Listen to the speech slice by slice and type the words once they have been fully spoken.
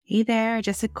Hey there,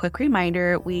 just a quick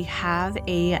reminder, we have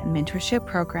a mentorship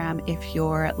program if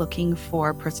you're looking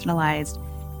for personalized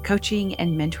coaching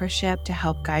and mentorship to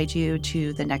help guide you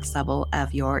to the next level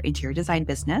of your interior design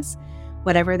business,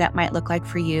 whatever that might look like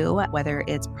for you, whether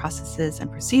it's processes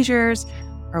and procedures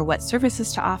or what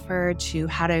services to offer to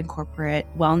how to incorporate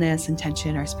wellness,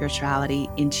 intention, or spirituality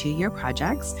into your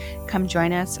projects. Come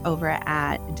join us over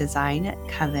at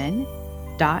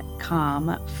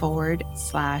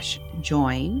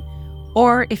designcovent.com/join.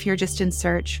 Or if you're just in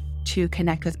search to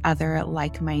connect with other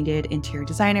like-minded interior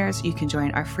designers, you can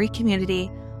join our free community,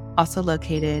 also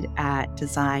located at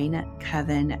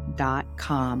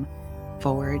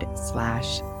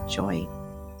designcoven.com/join.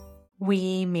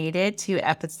 We made it to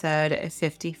episode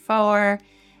 54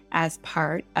 as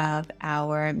part of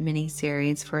our mini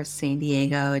series for San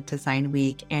Diego Design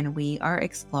Week, and we are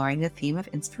exploring the theme of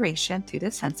inspiration through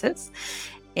the senses.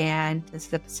 And this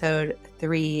is episode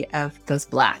 3 of those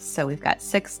blasts. So we've got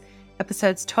 6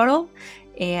 episodes total,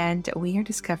 and we are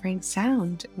discovering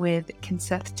sound with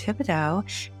Kenseth Thibideau,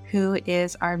 who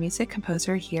is our music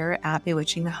composer here at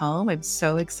Bewitching the Home. I'm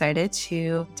so excited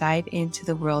to dive into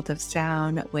the world of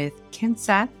sound with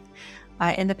Kenseth.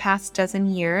 In the past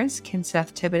dozen years,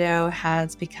 Kenseth Thibideau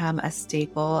has become a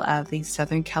staple of the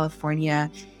Southern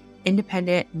California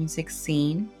independent music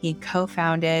scene. He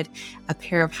co-founded a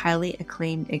pair of highly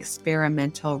acclaimed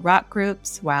experimental rock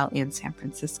groups while in San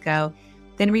Francisco,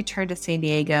 then returned to San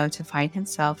Diego to find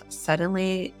himself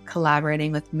suddenly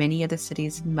collaborating with many of the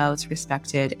city's most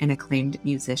respected and acclaimed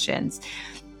musicians.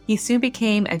 He soon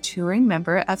became a touring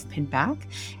member of Pinback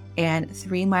and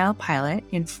 3 Mile Pilot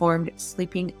and formed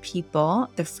Sleeping People,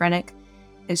 the frenetic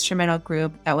instrumental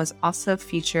group that was also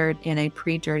featured in a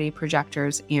Pre-Dirty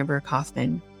Projector's Amber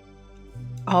Kaufman,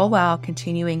 all while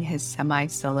continuing his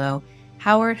semi-solo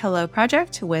Howard Hello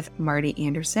project with Marty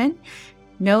Anderson.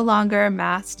 No longer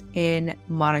masked in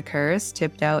monikers,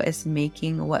 Thibideau is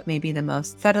making what may be the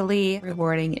most subtly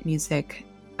rewarding music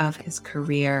of his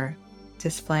career,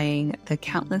 displaying the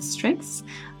countless strengths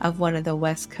of one of the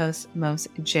West Coast's most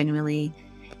genuinely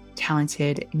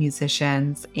talented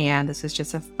musicians. And this was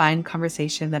just a fun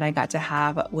conversation that I got to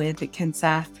have with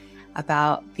Kenseth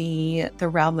about the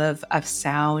realm of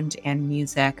sound and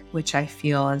music, which I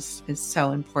feel is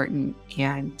so important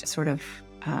and sort of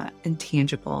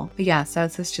intangible. But yeah, so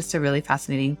this is just a really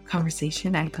fascinating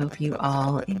conversation. I hope you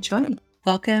all enjoy.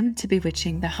 Welcome to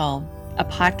Bewitching the Home, a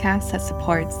podcast that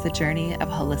supports the journey of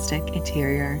holistic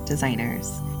interior designers.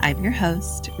 I'm your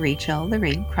host, Rachel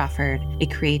Lorraine Crawford, a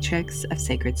creatrix of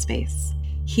sacred space.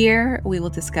 Here, we will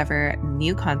discover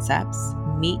new concepts,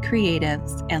 meet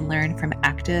creatives, and learn from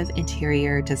active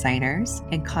interior designers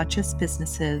and conscious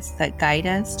businesses that guide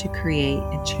us to create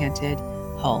enchanted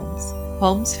homes.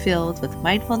 Homes filled with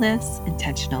mindfulness,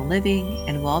 intentional living,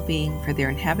 and well-being for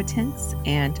their inhabitants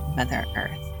and Mother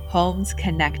Earth. Homes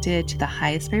connected to the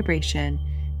highest vibration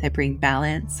that bring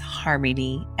balance,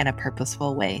 harmony, and a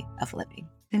purposeful way of living.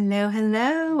 Hello,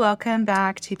 hello. Welcome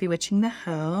back to Bewitching the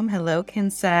Home. Hello,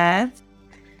 Kenseth.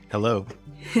 Hello.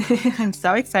 I'm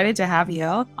so excited to have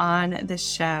you on the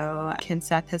show.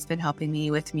 Kenseth has been helping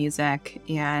me with music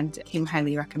and came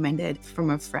highly recommended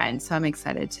from a friend. So I'm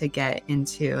excited to get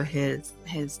into his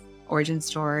origin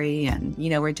story. And,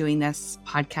 we're doing this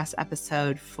podcast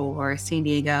episode for San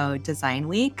Diego Design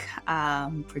Week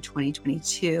for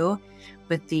 2022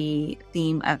 with the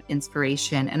theme of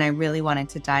inspiration. And I really wanted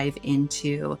to dive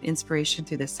into inspiration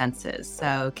through the senses.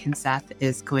 So Kenseth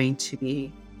is going to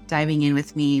be diving in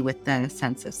with me with the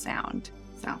sense of sound.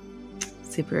 So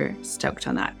super stoked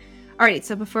on that. All right,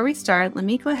 so before we start, let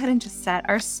me go ahead and just set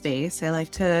our space. I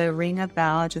like to ring a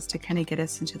bell just to kind of get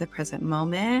us into the present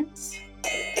moment.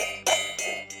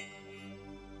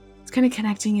 It's kind of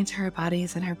connecting into our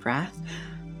bodies and our breath.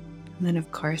 And then, of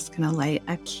course, going to light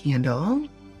a candle.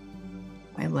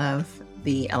 I love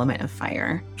the element of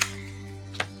fire.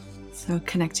 So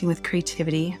connecting with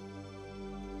creativity.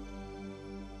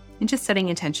 And just setting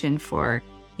intention for,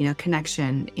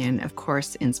 connection and, of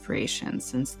course, inspiration,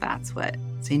 since that's what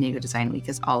San Diego Design Week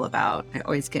is all about. I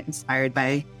always get inspired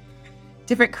by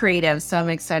different creatives, so I'm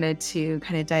excited to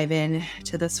kind of dive in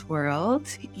to this world.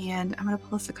 And I'm going to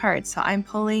pull us a card. So I'm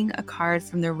pulling a card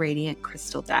from the Radiant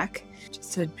Crystal deck,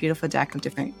 just a beautiful deck of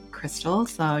different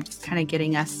crystals. So just kind of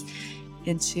getting us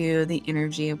into the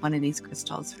energy of one of these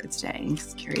crystals for today. I'm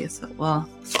just curious what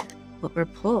we'll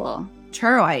pull.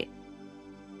 Charoite.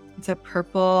 It's a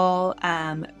purple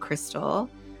crystal.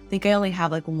 I think I only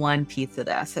have one piece of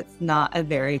this. It's not a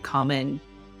very common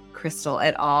crystal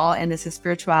at all. And this is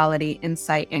spirituality,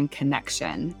 insight, and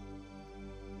connection.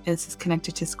 This is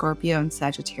connected to Scorpio and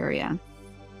Sagittarius.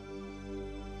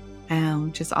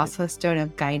 Just also a stone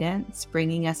of guidance,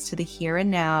 bringing us to the here and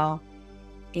now,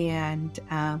 and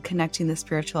connecting the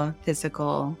spiritual and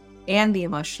physical and the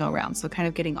emotional realm. So kind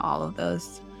of getting all of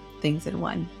those things in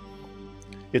one.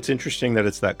 It's interesting that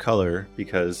it's that color,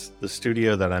 because the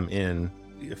studio that I'm in,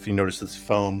 if you notice this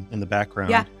foam in the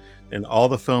background, and all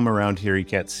the foam around here, you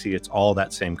can't see, it's all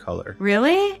that same color.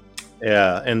 Really?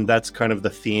 Yeah, and that's kind of the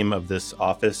theme of this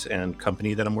office and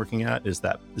company that I'm working at, is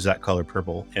that color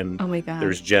purple. And oh my God,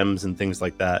 there's gems and things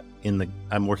like that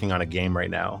I'm working on a game right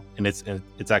now, and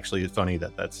it's actually funny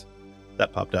that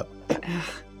popped up.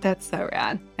 That's so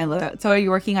rad. I love it. So are you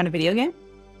working on a video game?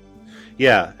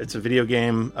 Yeah, it's a video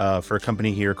game for a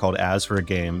company here called Azra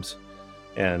Games,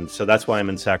 and so that's why I'm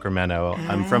in Sacramento.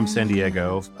 I'm from San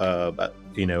Diego, but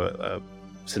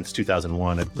since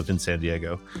 2001 I've lived in San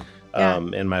Diego.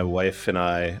 And my wife and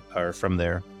I are from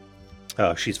there.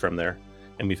 She's from there,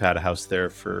 and we've had a house there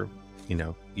for,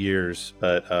 years.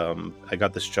 But I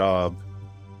got this job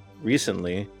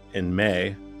recently in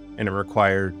May, and it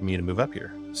required me to move up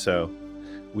here. So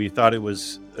we thought it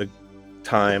was a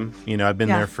time. I've been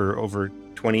there for over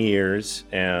 20 years,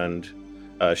 and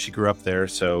she grew up there.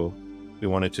 So we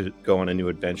wanted to go on a new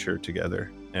adventure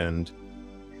together. And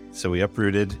so we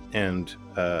uprooted, and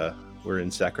we're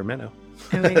in Sacramento.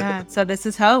 Oh my God. So this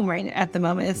is home right at the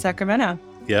moment, is Sacramento.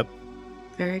 Yep.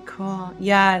 Very cool.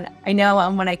 Yeah. I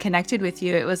know when I connected with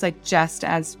you, it was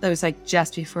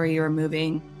just before you were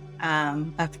moving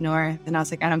up north. And I was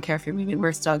like, I don't care if you're moving,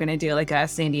 we're still going to do a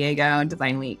San Diego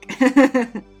Design Week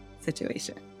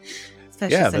situation.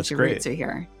 Especially since that's your great. Roots are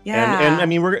here. Yeah. And I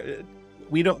mean,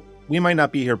 we might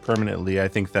not be here permanently. I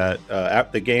think that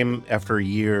the game, after a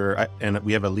year, and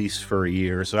we have a lease for a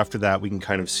year, so after that we can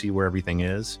kind of see where everything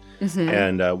is. Mm-hmm.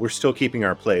 And we're still keeping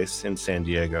our place in San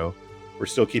Diego. We're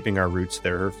still keeping our roots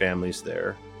there. Her family's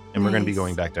there, and we're going to be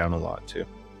going back down a lot too.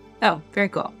 Oh, very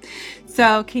cool.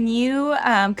 So can you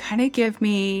kind of give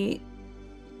me,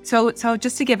 so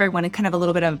just to give everyone kind of a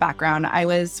little bit of a background, I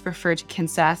was referred to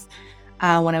Kenseth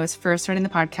when I was first starting the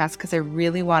podcast, because I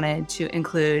really wanted to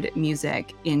include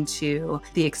music into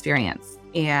the experience.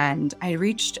 And I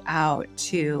reached out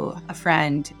to a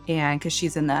friend, and because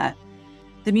she's in the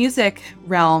music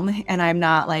realm, and I'm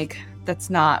not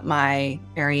that's not my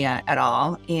area at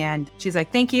all. And she's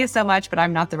like, thank you so much, but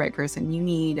I'm not the right person. You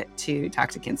need to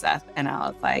talk to Kenseth. And I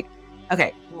was like,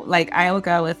 okay, I will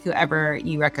go with whoever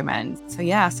you recommend.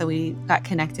 So we got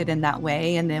connected in that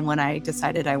way. And then when I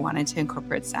decided I wanted to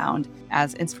incorporate sound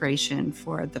as inspiration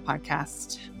for the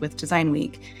podcast with Design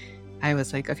Week, I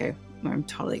was like, okay, I'm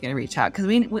totally going to reach out.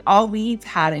 Because all we've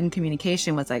had in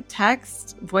communication was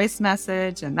text, voice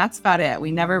message, and that's about it.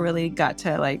 We never really got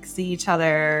to see each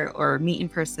other or meet in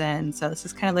person. So this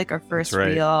is kind of our first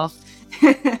real,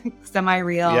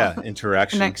 semi-real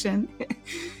interaction. Connection.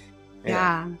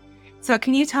 Yeah. So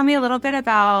can you tell me a little bit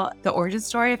about the origin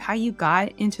story of how you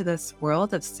got into this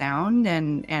world of sound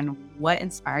and what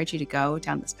inspired you to go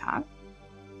down this path?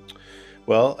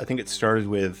 Well, I think it started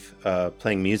with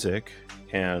playing music.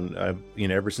 And,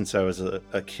 ever since I was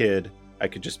a kid, I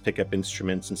could just pick up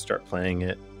instruments and start playing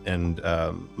it. And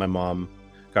my mom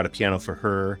got a piano for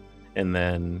her. And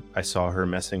then I saw her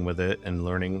messing with it and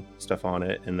learning stuff on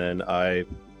it. And then I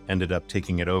ended up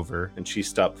taking it over, and she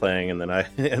stopped playing. And then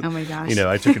oh my gosh,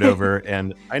 I took it over.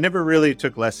 And I never really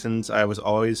took lessons. I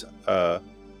always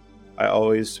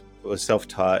was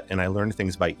self-taught, and I learned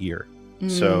things by ear.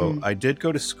 So I did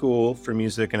go to school for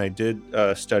music, and I did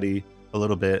study a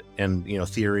little bit and,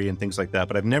 theory and things like that.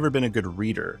 But I've never been a good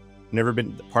reader. Never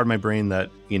been part of my brain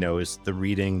that, is the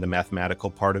reading, the mathematical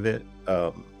part of it.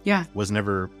 Was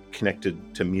never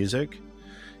connected to music.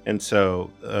 And so,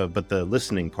 but the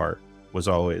listening part was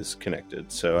always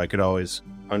connected. So I could always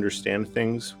understand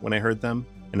things when I heard them,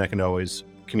 and I can always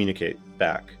communicate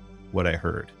back what I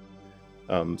heard.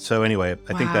 So anyway,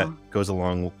 I think that goes a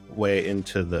long way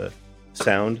into the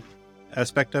sound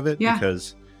aspect of it,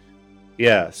 because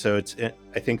so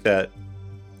I think that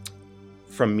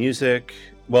from music,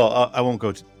 well, I won't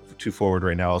go too forward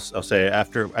right now. I'll say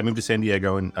after I moved to San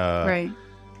Diego in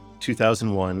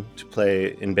 2001 to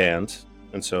play in bands.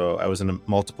 And so I was in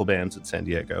multiple bands at San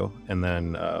Diego, and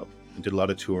then did a lot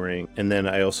of touring. And then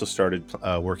I also started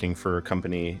working for a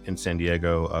company in San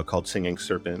Diego called Singing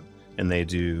Serpent, and they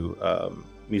do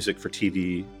music for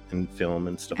TV and film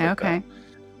and stuff like that.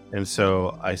 And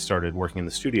so I started working in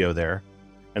the studio there,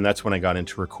 and that's when I got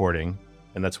into recording,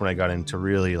 and that's when I got into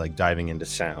really diving into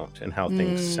sound and how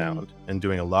things sound, and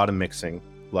doing a lot of mixing,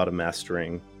 a lot of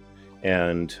mastering.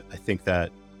 And I think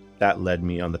that led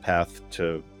me on the path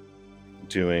to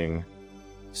doing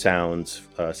sounds,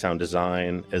 sound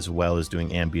design, as well as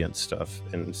doing ambient stuff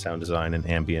and sound design and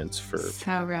ambience for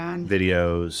So rad.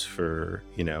 videos, for,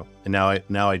 and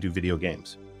now I do video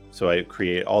games. So I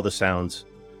create all the sounds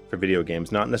for video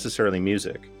games, not necessarily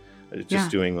music,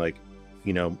 just doing like,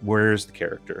 where's the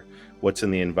character, what's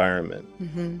in the environment,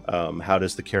 how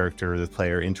does the character, the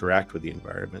player, interact with the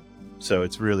environment. So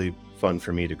it's really fun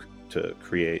for me to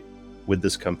create with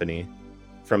this company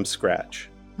from scratch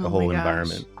the whole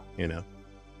environment.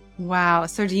 Wow.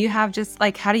 So do you have just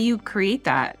like, how do you create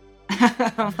that?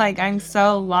 Like, I'm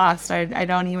so lost. I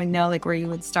don't even know like where you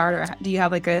would start, or do you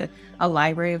have like a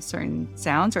library of certain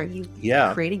sounds, or are you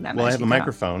creating them? Well, I have a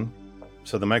microphone.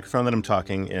 So the microphone that I'm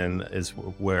talking in is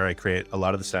where I create a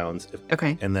lot of the sounds.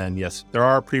 Okay. And then, yes, there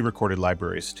are pre-recorded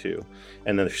libraries too.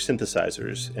 And then there's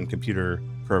synthesizers and computer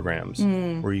programs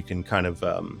where you can kind of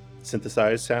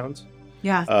synthesize sounds.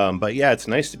 Yeah. But yeah, it's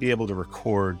nice to be able to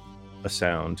record a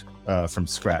sound from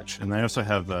scratch. And I also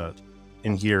have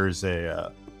in here is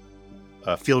a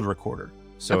field recorder.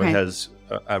 So it has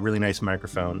a really nice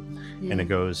microphone, and it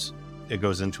goes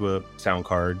into a sound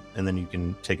card, and then you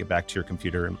can take it back to your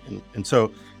computer. And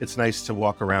so it's nice to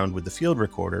walk around with the field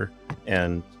recorder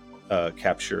and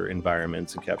capture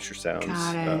environments and capture sounds.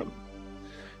 Got it.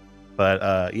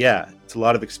 But it's a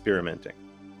lot of experimenting,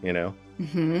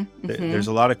 There's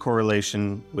a lot of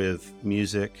correlation with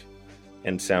music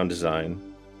and sound design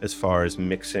as far as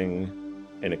mixing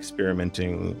and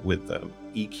experimenting with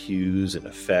EQs and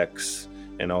effects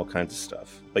and all kinds of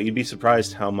stuff. But you'd be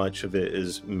surprised how much of it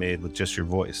is made with just your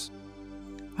voice.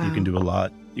 Wow. You can do a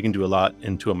lot. You can do a lot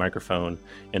into a microphone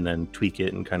and then tweak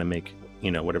it and kind of make,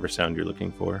 whatever sound you're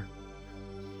looking for.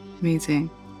 Amazing.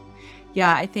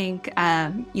 Yeah, I think,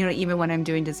 even when I'm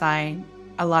doing design,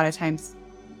 a lot of times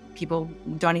people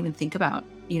don't even think about,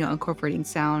 incorporating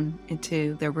sound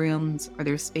into their rooms or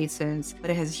their spaces, but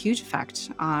it has a huge effect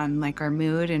on like our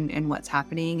mood and what's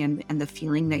happening and the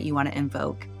feeling that you want to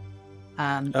invoke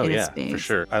in a space. For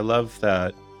sure. I love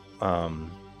that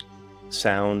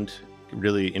sound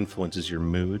really influences your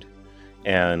mood.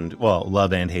 And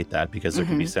love and hate that, because there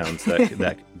can be sounds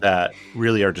that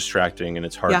really are distracting, and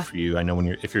it's hard for you. I know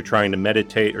if you're trying to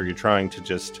meditate or you're trying to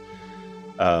just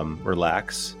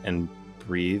relax and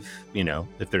breathe,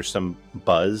 if there's some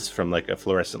buzz from like a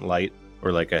fluorescent light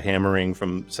or like a hammering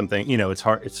from something, it's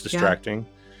hard, it's distracting.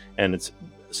 And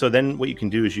so then what you can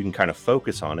do is you can kind of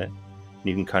focus on it, and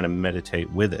you can kind of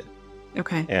meditate with it.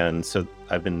 Okay. And so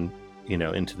I've been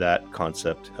into that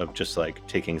concept of just like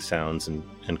taking sounds and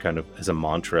kind of as a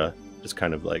mantra, just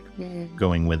kind of like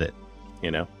going with it,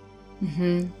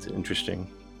 It's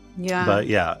interesting. Yeah. But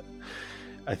yeah,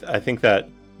 I think that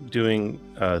doing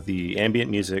the ambient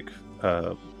music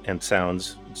and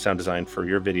sound design for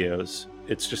your videos,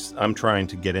 it's just, I'm trying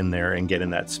to get in there and get in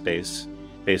that space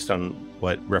based on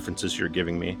what references you're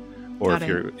giving me, or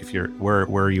if you're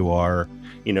where you are.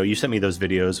 You sent me those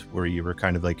videos where you were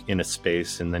kind of like in a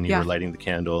space, and then you were lighting the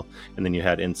candle, and then you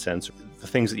had incense, the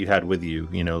things that you had with you,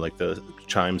 like the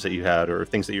chimes that you had, or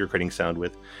things that you were creating sound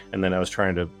with. And then I was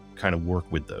trying to kind of work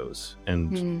with those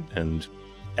and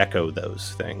echo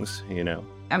those things,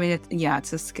 I mean,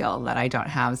 it's a skill that I don't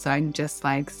have. So I'm just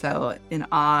like so in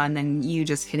awe, and then you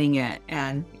just hitting it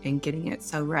and getting it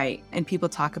so right. And people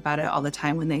talk about it all the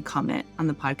time when they comment on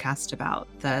the podcast about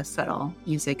the subtle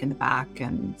music in the back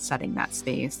and setting that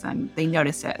space, and they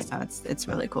notice it. So it's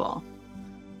really cool.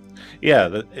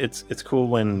 Yeah, it's cool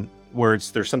when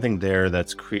there's something there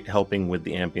that's helping with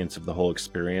the ambience of the whole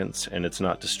experience, and it's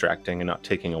not distracting and not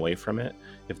taking away from it.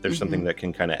 If there's something that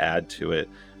can kind of add to it,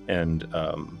 and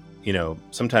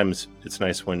sometimes it's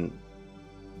nice when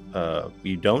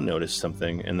you don't notice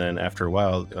something, and then after a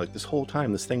while, like this whole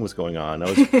time this thing was going on,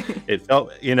 it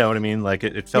felt, what I mean? Like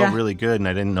it felt really good, and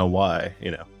I didn't know why,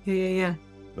 Yeah.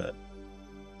 But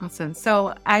awesome.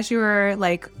 So as you were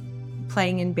like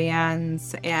playing in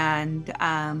bands and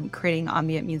creating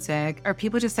ambient music, are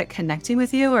people just like connecting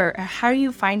with you, or how are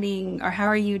you finding, or how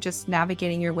are you just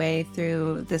navigating your way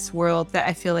through this world that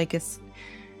I feel like is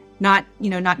not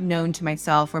known to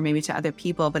myself or maybe to other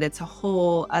people, but it's a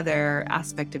whole other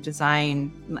aspect of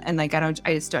design. And like, I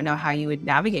just don't know how you would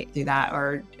navigate through that,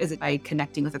 or is it by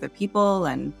connecting with other people?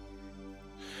 And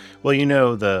well,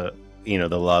 the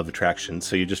law of attraction.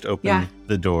 So you just open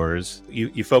the doors,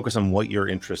 you focus on what your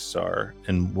interests are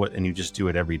and you just do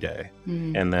it every day.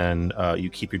 And then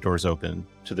you keep your doors open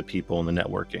to the people and the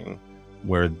networking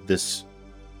where this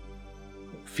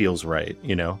feels right,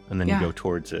 and then you go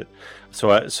towards it.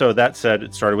 So that said,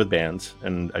 it started with bands,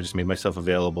 and I just made myself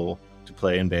available to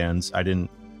play in bands.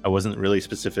 I wasn't really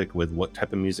specific with what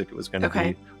type of music it was going to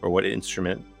be or what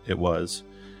instrument it was.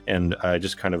 And I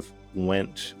just kind of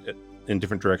went in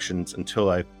different directions until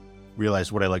I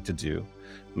realized what I like to do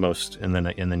most, and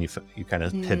then you kind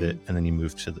of pivot, and then you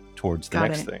move towards the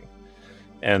next thing.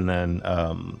 And then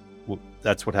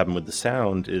that's what happened with the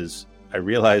sound. Is I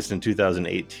realized in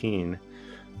 2018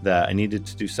 that I needed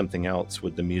to do something else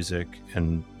with the music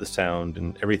and the sound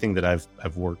and everything that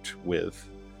I've worked with,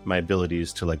 my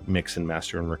abilities to like mix and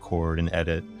master and record and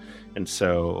edit. And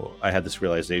so I had this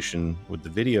realization with the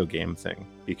video game thing,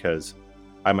 because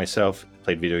I myself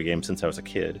played video games since I was a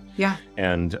kid. Yeah.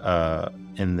 And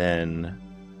then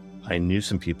I knew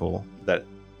some people that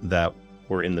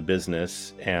were in the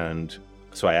business, and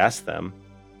so I asked them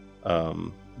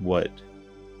what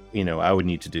I would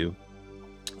need to do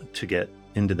to get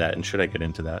into that, and should I get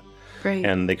into that. Great.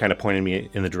 And they kind of pointed me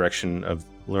in the direction of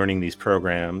learning these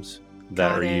programs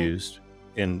that are used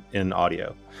in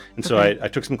audio. And so I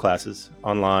took some classes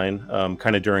online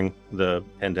kind of during the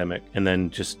pandemic, and then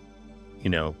just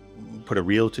put a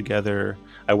reel together.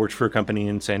 I worked for a company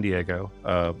in San Diego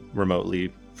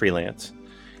remotely, freelance.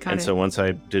 So once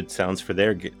I did sounds for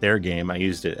their game, I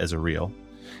used it as a reel.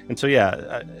 And so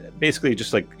basically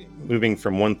just like moving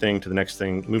from one thing to the next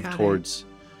thing, towards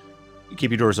keep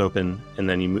your doors open, and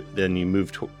then you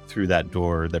move through that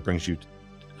door that brings you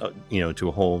to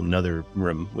a whole nother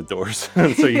room with doors.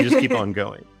 So you just keep on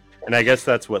going. And I guess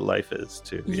that's what life is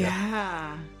too.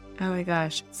 Yeah. Oh my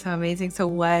gosh, so amazing.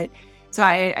 So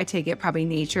I take it probably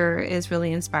nature is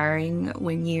really inspiring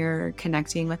when you're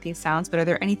connecting with these sounds, but are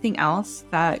there anything else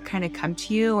that kind of come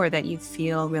to you, or that you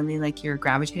feel really like you're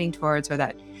gravitating towards, or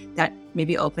that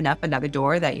maybe open up another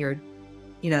door that you're,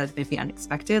 that's maybe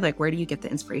unexpected? Like, where do you get the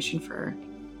inspiration for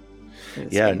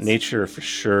space? Nature for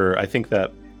sure. I think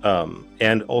that,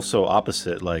 and also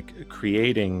opposite, like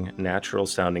creating natural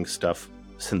sounding stuff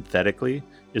synthetically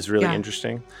is really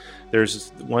interesting. There's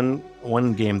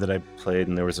one game that I played,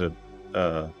 and there was a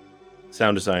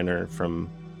sound designer from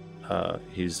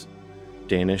he's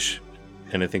Danish,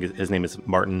 and I think his name is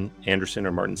Martin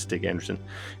Stig Andersen,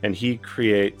 and he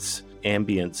creates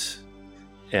ambience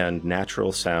and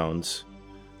natural sounds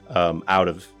out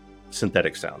of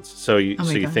synthetic sounds. So you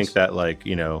think that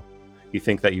you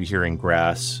think that you're hearing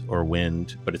grass or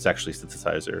wind, but it's actually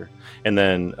synthesizer. And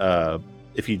then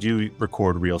if you do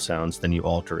record real sounds, then you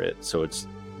alter it, so it's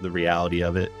the reality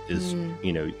of it is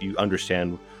you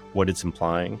understand what it's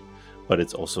implying, but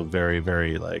it's also very,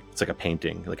 very it's like a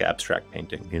painting, like an abstract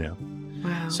painting,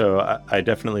 Wow. So I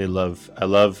definitely love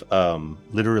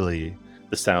literally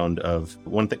the sound of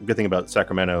good thing about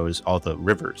Sacramento is all the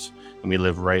rivers, and we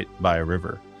live right by a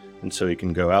river, and so you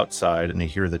can go outside and you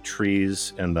hear the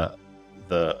trees and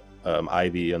the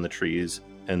ivy on the trees,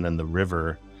 and then the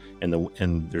river,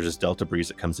 and there's this delta breeze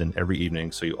that comes in every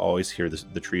evening, so you always hear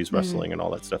the trees rustling and all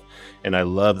that stuff, and I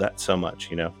love that so much,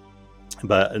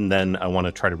 and then I want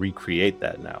to try to recreate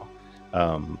that now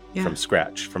from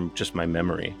scratch, from just my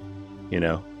memory.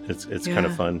 It's kind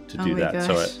of fun to do that. Gosh.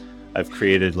 So I've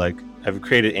created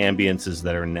ambiences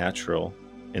that are natural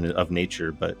of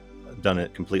nature, but I've done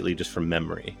it completely just from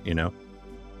memory.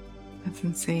 That's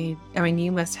insane. I mean,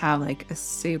 you must have like a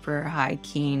super high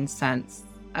keen sense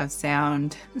of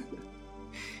sound.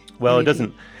 Well, it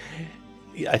doesn't.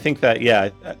 I think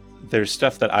that there's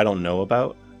stuff that I don't know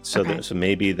about. So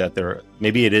maybe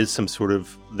it is some sort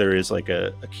of, there is like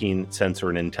a keen sense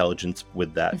or an intelligence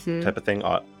with that type of thing.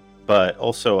 But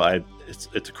also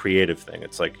it's a creative thing.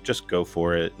 It's like, just go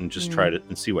for it and just try to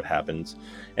and see what happens.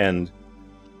 And,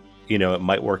 it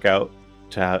might work out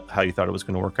to how you thought it was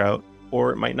going to work out,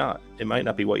 or it might not. It might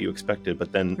not be what you expected,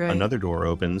 but then another door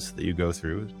opens that you go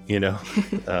through,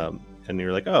 and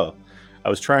you're like, oh, I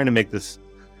was trying to make this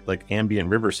like ambient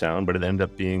river sound, but it ended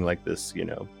up being like this,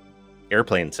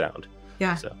 airplane sound.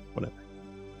 Yeah. So whatever.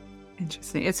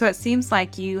 Interesting. So it seems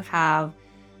like you have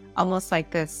almost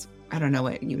like this, I don't know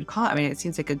what you would call it. I mean, it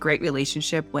seems like a great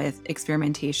relationship with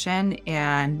experimentation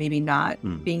and maybe not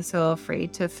being so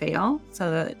afraid to fail. So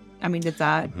that, I mean, did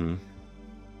that,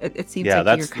 it seems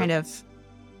like you're kind of.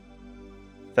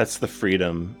 That's the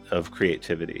freedom of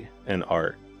creativity and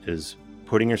art, is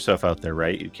putting yourself out there,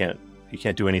 right? You can't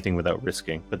do anything without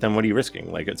risking. But then what are you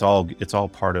risking? Like it's all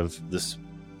part of this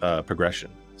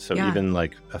progression. So even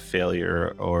like a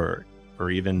failure or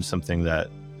even something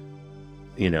that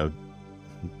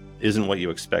isn't what you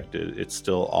expected, it's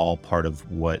still all part of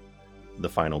what the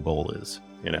final goal is.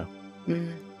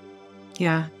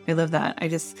 Yeah, I love that. I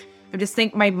just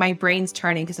think my brain's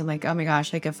turning, because I'm like, oh my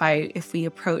gosh, like if we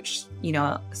approach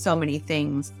so many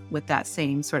things with that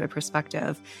same sort of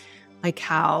perspective, like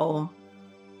how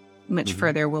much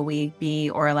further will we be,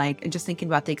 or like just thinking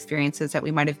about the experiences that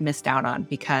we might have missed out on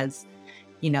because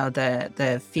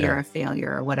the fear of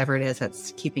failure or whatever it is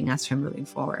that's keeping us from moving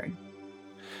forward.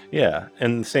 Yeah.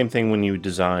 And the same thing when you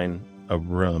design a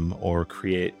room or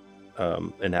create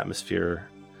an atmosphere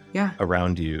Yeah.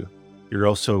 around you, you're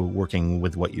also working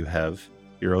with what you have.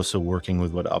 You're also working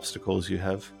with what obstacles you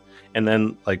have. And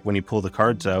then, like, when you pull the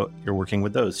cards out, you're working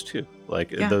with those too.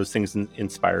 Like, Yeah. those things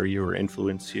inspire you or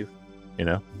influence you, you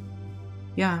know?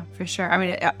 Yeah, for sure. I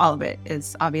mean, all of it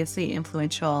is obviously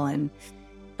influential, and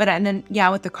then yeah,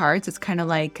 with the cards, it's kind of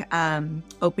like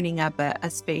opening up a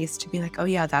space to be like, oh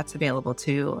yeah, that's available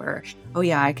too, or oh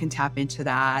yeah, I can tap into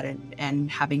that,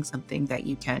 and having something that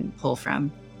you can pull from.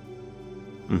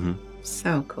 Hmm.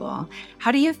 So cool.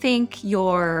 How do you think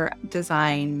your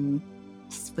design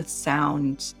with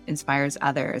sound inspires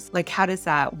others? Like, how does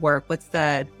that work? What's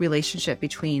the relationship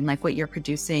between like what you're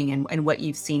producing and what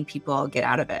you've seen people get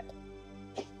out of it?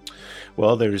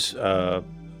 Well, there's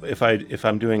if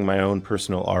I'm doing my own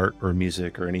personal art or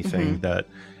music or anything Hmm. that,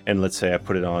 and let's say I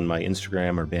put it on my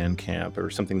Instagram or Bandcamp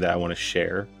or something that I want to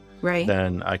share, Right.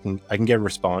 then I can get a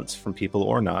response from people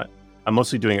or not. I'm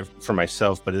mostly doing it for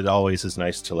myself, but it always is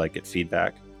nice to like get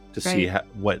feedback to see Right.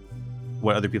 what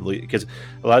other people, because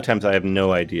a lot of times I have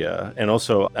no idea, and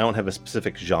also I don't have a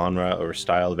specific genre or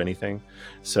style of anything,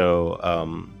 so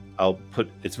I'll put,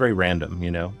 it's very random,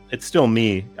 it's still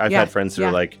me. Yeah. Yeah. I've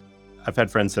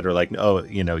had friends that are like, oh,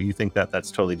 you think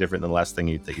that's totally different than the last thing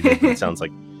that you did, but it sounds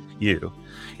like you,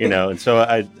 and so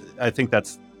I think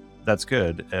that's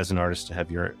good as an artist to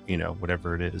have your,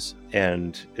 whatever it is.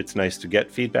 And it's nice to get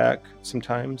feedback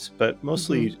sometimes, but Hmm.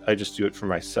 mostly I just do it for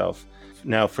myself.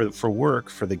 Now for work,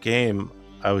 for the game,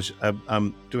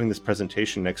 I'm doing this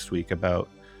presentation next week about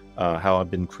how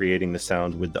I've been creating the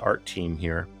sound with the art team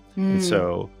here. And Mm,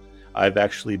 so I've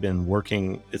actually been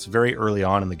working, it's very early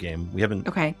on in the game.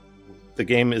 okay. The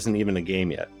game isn't even a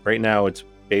game yet. Right now, it's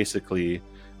basically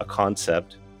a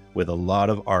concept with a lot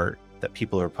of art that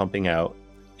people are pumping out,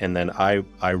 and then I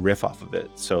riff off of it.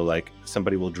 So like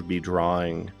somebody will be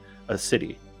drawing a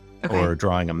city Okay. or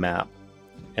drawing a map,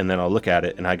 and then I'll look at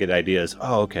it and I get ideas.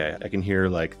 Oh, okay, I can hear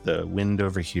like the wind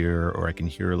over here, or I can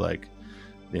hear like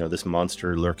this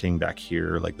monster lurking back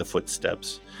here, like the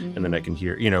footsteps, and then I Hmm. can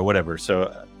hear whatever.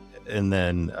 So, and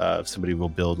then somebody will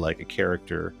build like a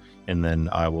character, and then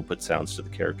I will put sounds to the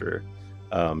character,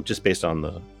 just based on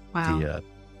the Wow. the uh,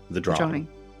 the The drawing. drawing.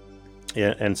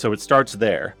 Yeah, and so it starts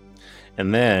there,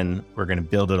 and then we're going to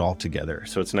build it all together.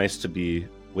 So it's nice to be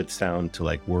with sound, to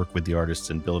like work with the artists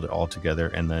and build it all together.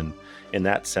 And then in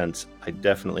that sense, I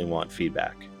definitely want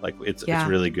feedback. Like it's Yeah.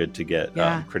 really good to get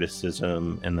Yeah.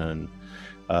 criticism, and then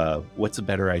what's a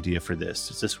better idea for this?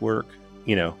 Does this work?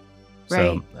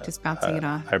 So Right. Just bouncing it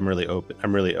off. I'm really open.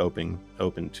 I'm really open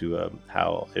to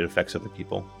how it affects other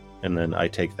people, and then I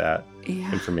take that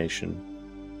Yeah. information.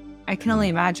 I can only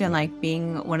imagine like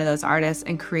being one of those artists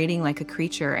and creating like a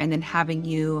creature and then having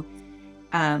you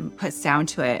put sound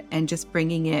to it and just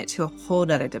bringing it to a whole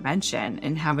other dimension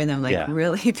and having them like Yeah,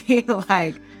 really be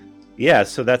like, yeah.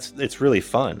 So it's really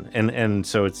fun, and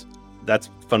so that's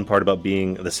the fun part about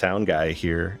being the sound guy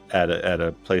here at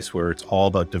a place where it's all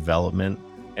about development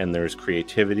and there's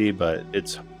creativity, but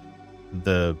it's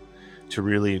the to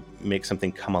really make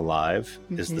something come alive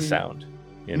is the hmm sound,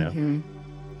 you know. hmm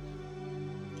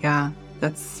yeah,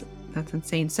 that's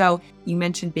insane. So you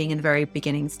mentioned being in the very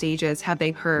beginning stages. Have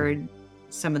they heard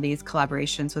some of these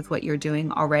collaborations with what you're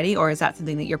doing already, or is that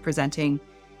something that you're presenting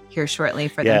here shortly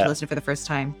for them to Yeah. listen for the first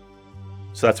time?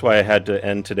 So that's why I had to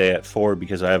end today at 4,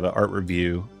 because I have an art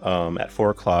review at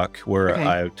 4 o'clock where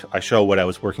Okay. I show what I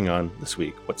was working on this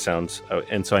week, what sounds,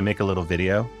 and so I make a little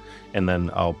video, and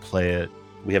then I'll play it.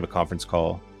 We have a conference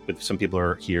call with some people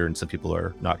are here and some people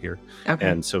are not here, Okay.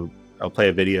 and so I'll play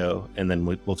a video, and then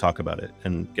we'll talk about it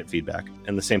and get feedback.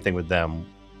 And the same thing with them,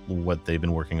 what they've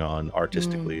been working on Mm,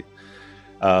 artistically.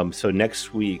 So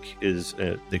next week is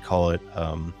they call it.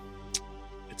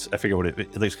 I forget what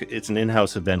it's an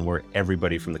in-house event where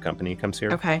everybody from the company comes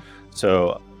here. okay.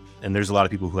 So, and there's a lot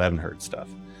of people who haven't heard stuff,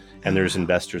 and Oh, there's wow.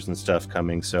 investors and stuff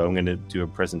coming. So I'm going to do a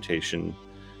presentation,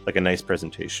 like a nice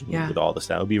presentation Yeah. with all this.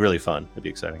 That would be really fun. It'd be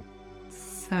exciting.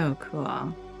 So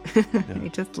cool. Yeah. I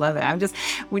just love it.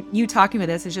 When you talking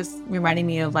about this is just reminding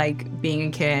me of like being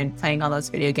a kid playing all those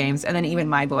video games. And then even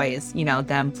my boys,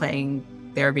 them playing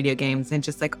their video games and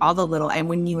just like all the little, and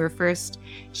when you were first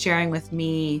sharing with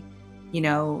me,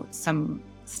 some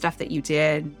stuff that you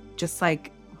did, just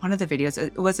like one of the videos,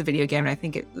 it was a video game. And I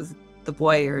think it was the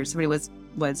boy or somebody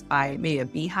was by maybe a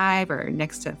beehive or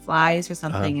next to flies or Uh,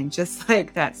 something. And just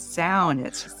like that sound,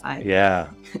 it's just like, yeah.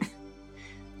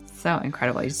 so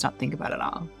incredible. You just don't think about it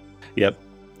all. Yep.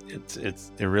 It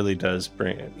really does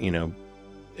bring,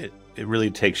 it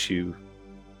really takes you,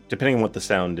 depending on what the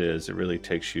sound is, it really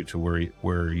takes you to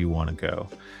where you want to go.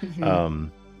 Mhm.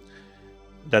 Um,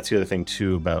 that's the other thing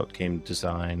too about game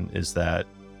design, is that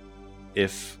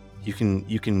if you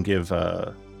can give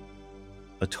a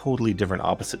totally different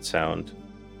opposite sound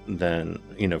than,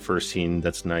 for a scene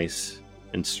that's nice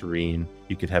and serene,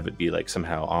 you could have it be like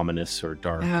somehow ominous or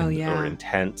dark or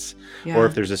intense. Yeah. Or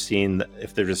if there's a scene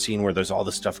where there's all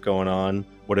this stuff going on,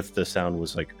 what if the sound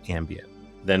was like ambient?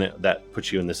 Then that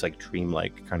puts you in this like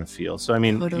dreamlike kind of feel. So I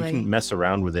mean, Totally. You can mess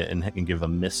around with it and give a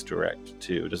misdirect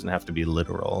too. It doesn't have to be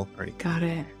literal. Right? Got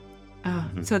it. Oh,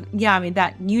 so yeah, I mean,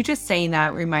 that you just saying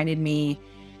that reminded me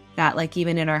that like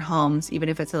even in our homes, even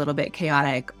if it's a little bit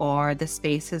chaotic or the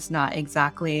space is not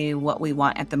exactly what we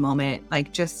want at the moment,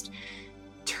 like just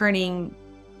turning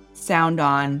sound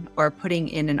on or putting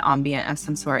in an ambient of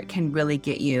some sort can really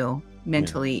get you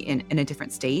mentally in a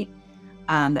different state.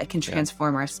 That can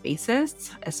transform our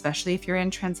spaces, especially if you're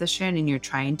in transition and you're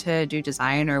trying to do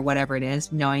design or whatever it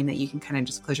is, knowing that you can kind of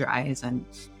just close your eyes and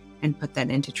put that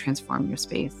in to transform your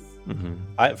space.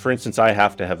 For instance, I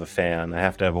have to have a fan. I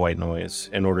have to have white noise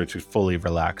in order to fully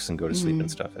relax and go to sleep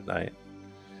and stuff at night.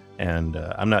 And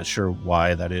I'm not sure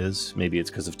why that is. Maybe it's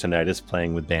because of tinnitus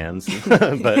playing with bands.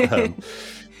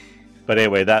 But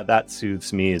anyway, that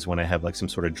soothes me is when I have like some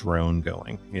sort of drone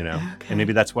going, And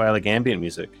maybe that's why I like ambient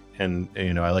music. And,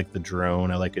 I like the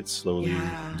drone. I like it slowly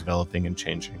developing and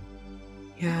changing.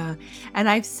 Yeah. And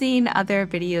I've seen other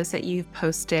videos that you've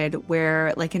posted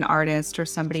where like an artist or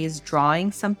somebody is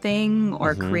drawing something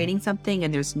or creating something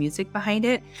and there's music behind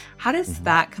it. How does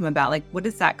that come about? Like, what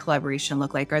does that collaboration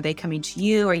look like? Are they coming to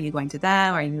you? Are you going to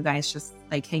them? Are you guys just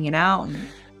like hanging out?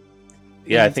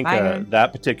 Yeah, I think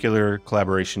that particular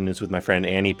collaboration is with my friend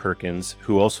Annie Perkins,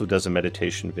 who also does a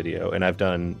meditation video, and I've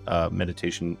done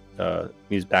meditation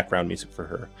background music for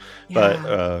her. Yeah.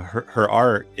 But her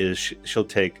art is she'll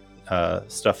take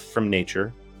stuff from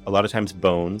nature, a lot of times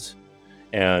bones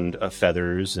and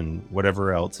feathers and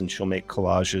whatever else, and she'll make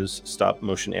collages, stop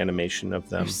motion animation of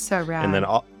them. You're so rad. And then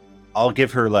I'll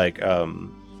give her like 4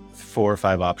 or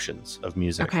 5 options of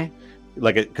music. Okay.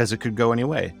 Like because it could go any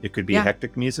way. It could be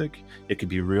hectic music, it could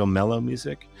be real mellow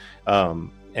music,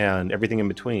 and everything in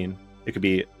between. It could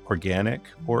be organic,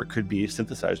 or it could be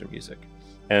synthesizer music.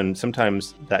 And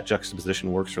sometimes that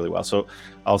juxtaposition works really well. So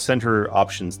I'll send her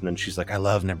options, and then she's like, "I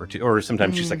love number 2," or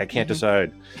sometimes she's like, "I can't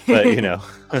decide." But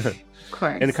Of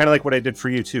course. And kind of like what I did for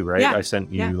you too, right? Yeah. I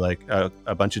sent you like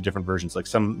a bunch of different versions. Like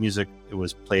some music, it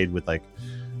was played with like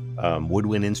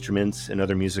woodwind instruments, and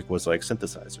other music was like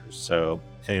synthesizers. So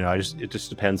it just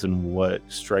depends on what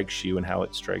strikes you and how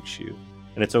it strikes you,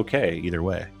 and it's okay either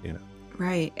way.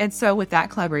 Right. And so with that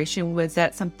collaboration, was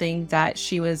that something that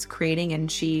she was creating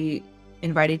and she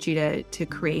invited you to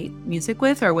create music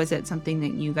with, or was it something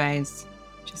that you guys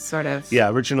just sort of? Yeah,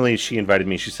 originally she invited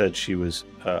me. She said she was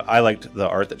I liked the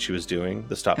art that she was doing,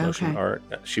 the stop motion art.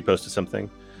 She posted something,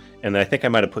 and I think I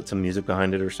might have put some music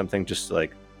behind it or something, just to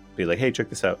like be like, "Hey, check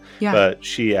this out." But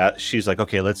she's like,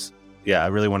 "Okay, I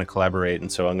really want to collaborate,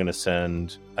 and so I'm going to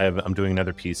send I'm doing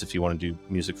another piece if you want to do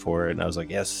music for it." And I was like,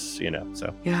 "Yes,"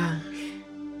 so. Yeah.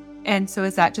 And so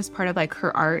is that just part of like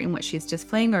her art and what she's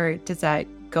displaying, or does that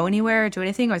go anywhere or do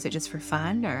anything, or is it just for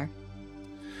fun? Or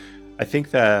I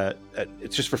think that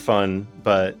it's just for fun,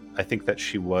 but I think that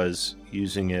she was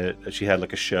using it. She had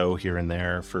like a show here and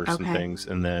there for some things,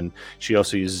 and then she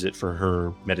also uses it for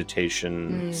her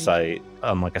meditation site,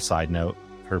 like a side note,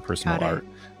 her personal art.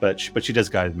 But she does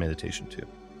guided meditation too.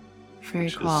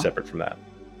 Very cool. Is separate from that.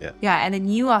 Yeah. Yeah, and then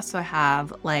you also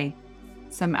have like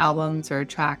some albums or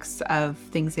tracks of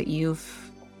things that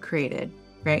you've created,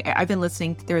 right? I've been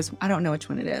listening. I don't know which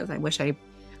one it is. I wish I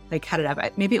like had it up.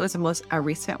 Maybe it was a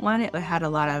recent one. It had a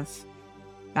lot of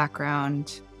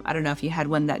background. I don't know if you had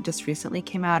one that just recently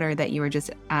came out or that you were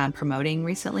just promoting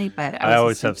recently, but I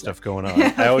always have stuff going on.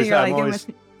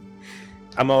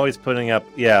 I'm always putting up,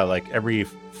 like every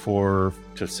 4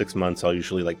 to 6 months, I'll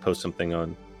usually like post something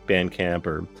on Bandcamp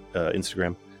or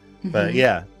Instagram. But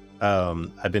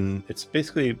it's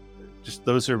basically just,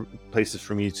 those are places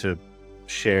for me to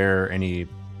share any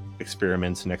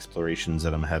experiments and explorations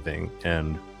that I'm having.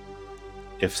 And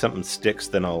if something sticks,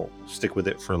 then I'll stick with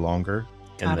it for longer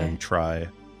and then try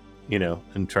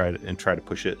to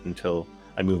push it until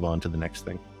I move on to the next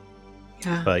thing.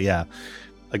 Yeah. But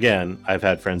again, I've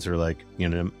had friends who are like,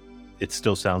 it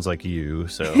still sounds like you.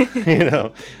 So,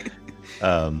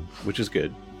 which is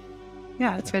good.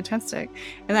 Yeah, it's fantastic.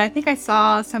 And I think I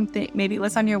saw something, maybe it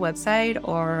was on your website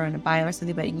or on a bio or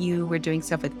something, but you were doing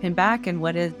stuff with Pinback. And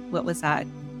what was that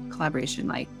collaboration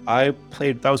like?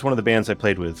 That was one of the bands I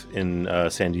played with in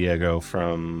San Diego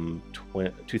from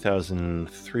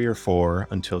 2003 or 4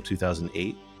 until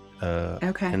 2008.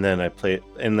 And then I played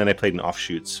in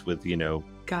offshoots with,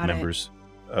 members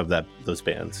of those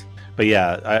bands. But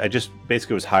yeah, I just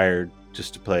basically was hired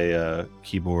just to play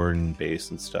keyboard and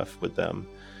bass and stuff with them.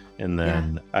 And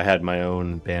then I had my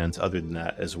own bands other than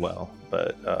that as well.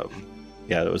 But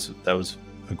yeah, that was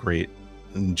a great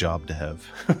job to have.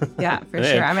 Yeah, for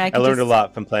sure. I mean, I learned a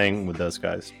lot from playing with those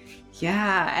guys.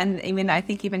 Yeah, and I mean, I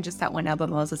think even just that one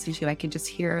album I was listening to, I could just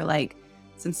hear like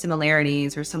some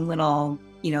similarities or some little,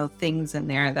 things in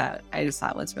there that I just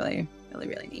thought was really, really,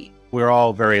 really neat. We're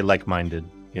all very like-minded.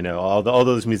 All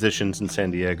those musicians in San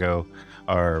Diego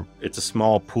it's a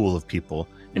small pool of people,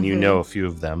 and a few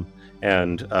of them,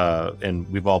 and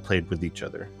we've all played with each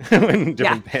other in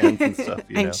different bands and stuff.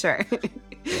 I'm sure.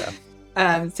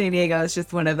 Yeah. San Diego is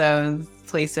just one of those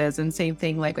places, and same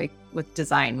thing like with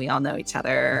design, we all know each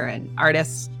other, and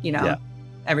artists,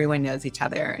 everyone knows each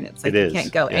other, and it's like you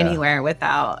can't go anywhere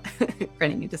without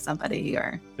running into somebody.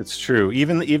 Or it's true.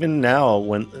 Even now,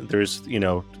 when there's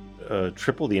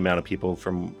triple the amount of people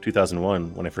from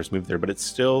 2001 when I first moved there, but it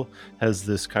still has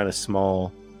this kind of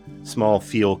small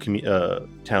feel,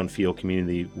 town feel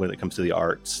community when it comes to the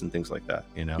arts and things like that.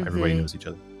 Everybody knows each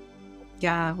other.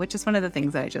 Yeah, which is one of the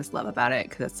things that I just love about it,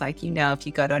 because it's like, if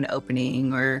you go to an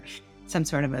opening or some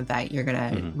sort of event, you're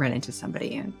gonna run into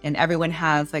somebody, and everyone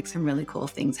has like some really cool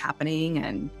things happening,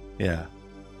 and yeah,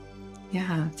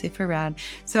 super rad.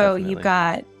 So definitely. You've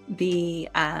got the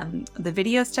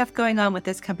video stuff going on with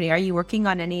this company. Are you working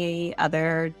on any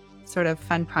other sort of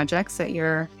fun projects that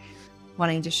you're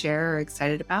wanting to share or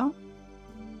excited about?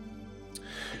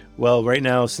 Well, right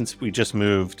now, since we just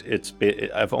moved,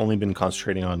 I've only been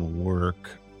concentrating on work,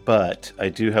 but I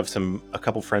do have a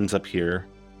couple friends up here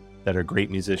that are great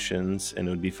musicians, and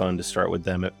it would be fun to start with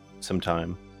them at some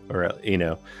time, or and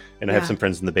I have some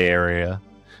friends in the Bay Area.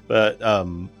 But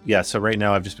so right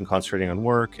now I've just been concentrating on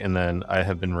work, and then I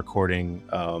have been recording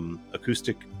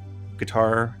acoustic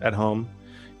guitar at home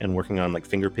and working on like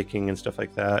finger picking and stuff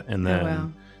like that. And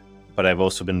then, but I've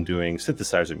also been doing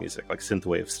synthesizer music, like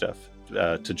synthwave stuff,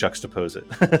 to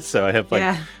juxtapose it. So I have like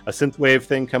a synthwave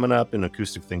thing coming up and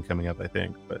acoustic thing coming up, I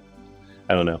think, but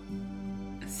I don't know.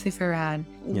 Super rad.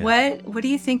 Yeah. What do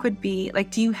you think would be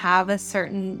like, do you have a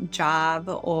certain job,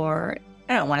 or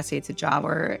I don't want to say it's a job,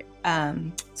 or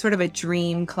sort of a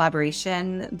dream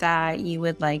collaboration that you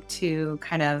would like to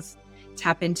kind of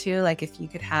tap into? Like if you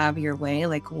could have your way,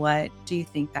 like what do you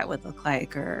think that would look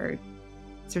like? Or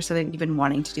is there something you've been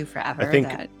wanting to do forever? I think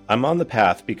I'm on the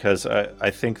path, because I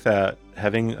think that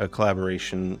having a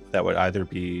collaboration that would either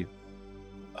be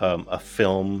a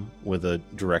film with a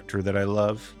director that I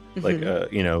love, like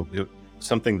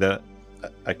something that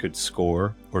I could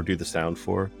score or do the sound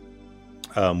for,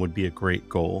 would be a great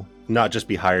goal. Not just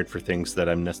be hired for things that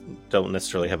I don't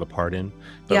necessarily have a part in,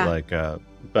 but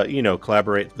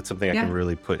collaborate with something I can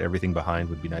really put everything behind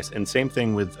would be nice. And same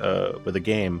thing with a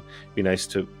game. It'd be nice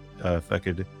to if I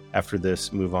could, after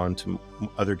this, move on to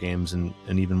other games and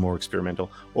even more experimental,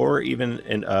 or even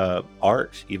in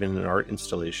art, even an art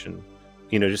installation.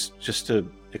 Just to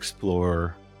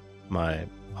explore my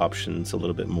options a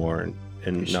little bit more,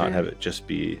 and not have it just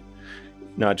be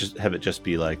like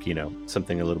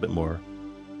something a little bit more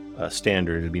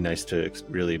standard. It'd be nice to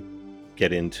really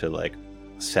get into like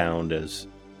sound as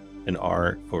an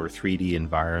art or 3D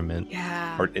environment,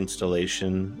 art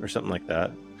installation or something like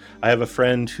that. I have a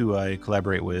friend who I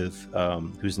collaborate with,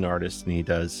 who's an artist, and he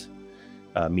does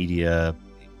multimedia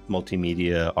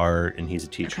art, and he's a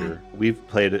teacher. Okay. We've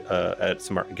played at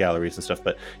some art galleries and stuff,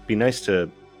 but it'd be nice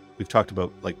to. We've talked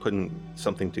about like putting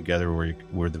something together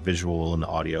where the visual and the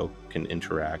audio can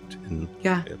interact, and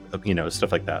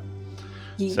stuff like that.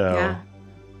 So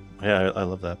I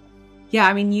love that. Yeah,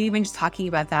 I mean, you even just talking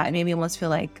about that, it made me almost feel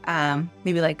like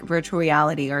maybe like virtual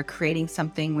reality, or creating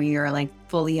something where you're like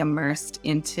fully immersed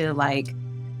into like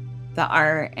the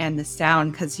art and the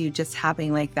sound, because you just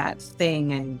having like that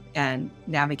thing and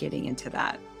navigating into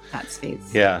that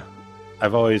space. Yeah, I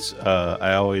always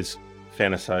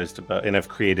fantasized about, and I've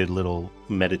created little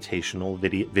meditational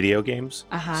video games.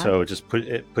 So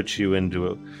it puts you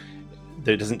into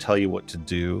it doesn't tell you what to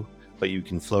do, but you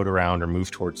can float around or move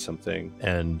towards something,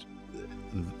 and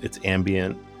it's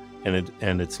ambient,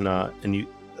 and it's not, and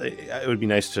it would be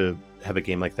nice to have a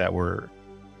game like that where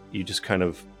you just kind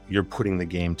of, you're putting the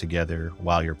game together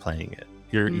while you're playing it.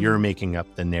 You're making up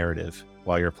the narrative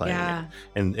while you're playing it,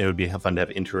 and it would be fun to have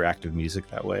interactive music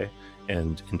that way,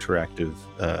 and interactive.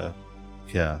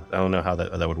 I don't know how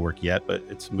that would work yet, but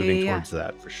it's moving towards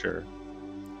that for sure.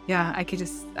 Yeah, I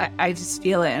just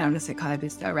feel it, and I'm just like, God, that'd be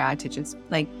so rad to just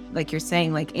like you're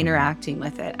saying, like interacting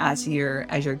with it as you're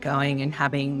going, and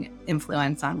having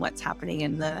influence on what's happening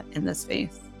in the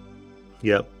space.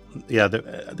 Yep. Yeah,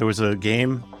 there was a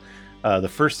game The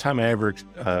first time I ever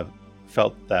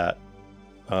felt that,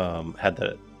 had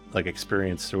that like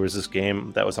experience, there was this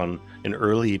game that was on an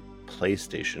early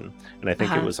PlayStation, and I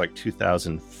think it was like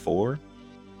 2004.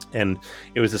 And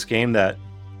it was this game that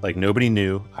like nobody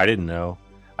knew. I didn't know.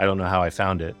 I don't know how I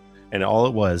found it. And all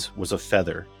it was a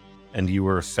feather, and you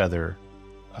were a feather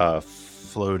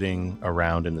floating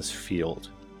around in this field,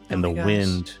 and the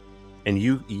wind, and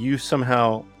you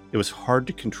somehow, it was hard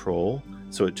to control,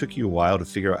 so it took you a while to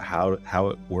figure out how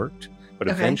it worked, but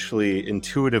eventually,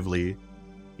 intuitively,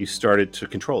 you started to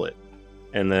control it.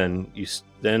 And then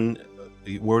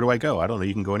where do I go? I don't know.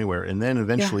 You can go anywhere. And then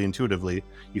eventually, intuitively,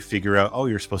 you figure out, oh,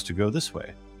 you're supposed to go this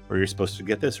way, or you're supposed to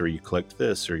get this, or you collect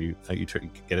this, or you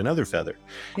get another feather.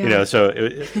 So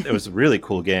it was a really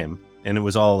cool game. And it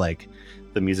was all like,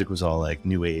 the music was all like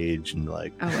new age and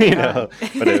like, but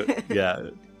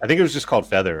I think it was just called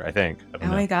Feather, I think. I don't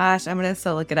know. My gosh, I'm going to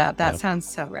still look it up. That sounds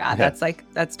so rad. Yeah.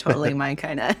 That's totally my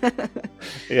kind of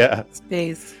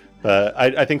space.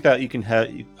 I think that you can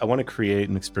I want to create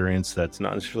an experience that's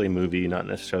not necessarily a movie, not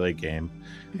necessarily a game,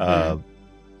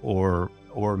 or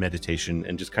meditation,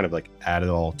 and just kind of like add it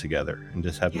all together and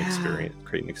just have an experience,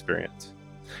 create an experience.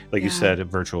 Like you said,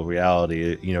 virtual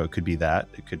reality, it could be that,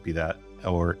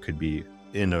 or it could be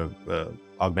in a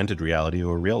augmented reality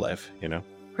or real life,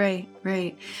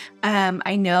 Right.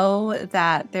 I know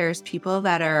that there's people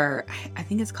that are, I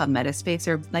think it's called Metaspace,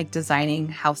 or like designing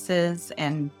houses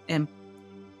and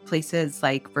places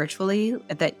like virtually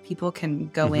that people can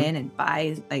go in and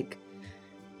buy like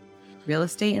real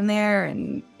estate in there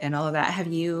and all of that. Have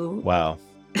you? Wow.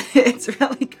 It's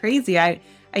really crazy. I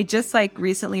just like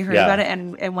recently heard about it,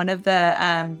 and one of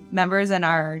the members in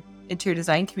our interior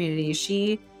design community,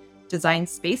 she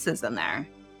designs spaces in there.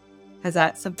 Is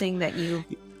that something that you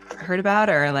heard about,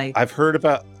 or like? I've heard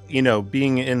about,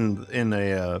 being in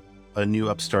a new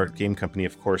upstart game company.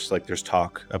 Of course, like there's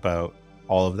talk about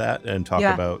all of that, and talk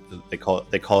about, they call it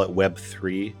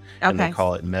Web3, and they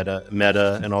call it meta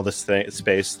and all this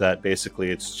space that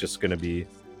basically it's just going to be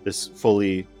this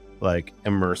fully like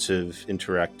immersive,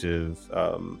 interactive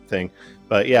thing.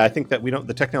 But I think that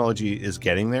the technology is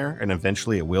getting there, and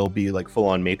eventually it will be like full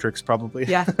on Matrix probably.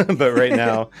 Yeah. But right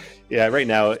now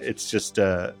it's just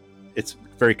it's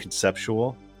very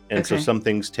conceptual, and so some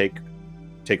things take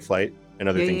flight and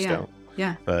other things don't.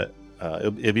 Yeah. But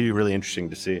it'd be really interesting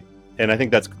to see. And I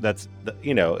think that's that's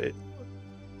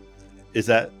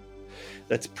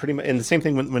pretty much, and the same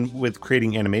thing when with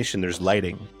creating animation, there's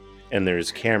lighting and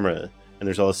there's camera and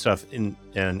there's all this stuff and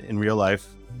in real life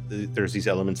there's these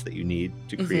elements that you need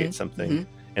to create something.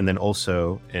 And then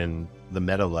also in the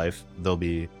meta life, there'll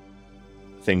be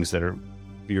things that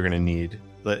you're going to need.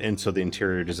 And so the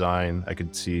interior design, I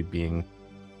could see being,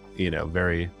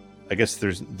 very, I guess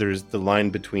there's the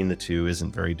line between the two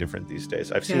isn't very different these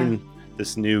days. I've seen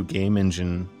this new game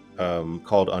engine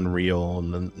called Unreal,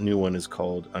 and the new one is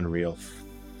called Unreal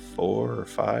 4 or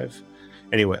 5.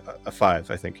 Anyway, a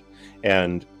 5, I think.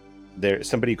 And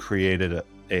somebody created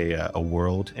a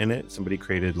world in it. Somebody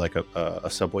created like a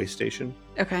subway station.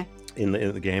 Okay. In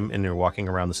the game, and they're walking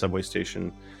around the subway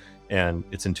station, and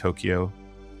it's in Tokyo,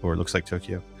 or it looks like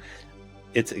Tokyo.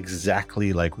 It's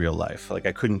exactly like real life. Like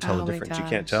I couldn't tell the difference. You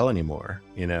can't tell anymore.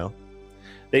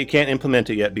 They can't implement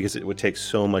it yet because it would take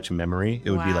so much memory.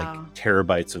 It would be like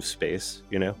terabytes of space.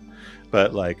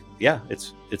 But like,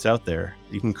 it's out there.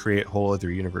 You can create whole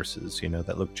other universes,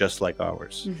 that look just like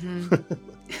ours.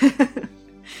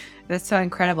 That's so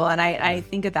incredible. And I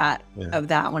think of that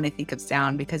when I think of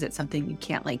sound, because it's something you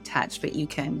can't like touch, but you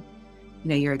can,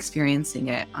 you're experiencing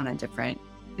it in a different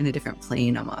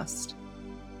plane almost.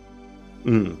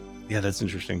 Yeah, that's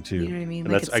interesting too. You know what I mean?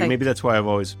 And like, maybe that's why I've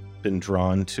always been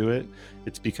drawn to it.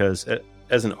 It's because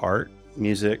as an art,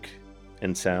 music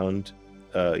and sound,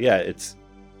 it's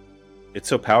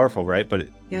so powerful, right? But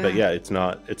it's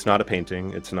not a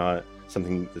painting. It's not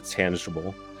something that's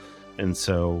tangible. And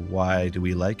so why do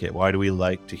we like it? Why do we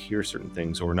like to hear certain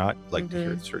things or not like to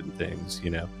hear certain things,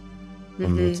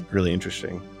 It's really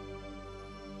interesting.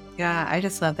 Yeah, I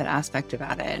just love that aspect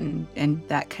about it and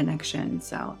that connection.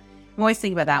 So I'm always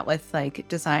thinking about that with like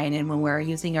design, and when we're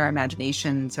using our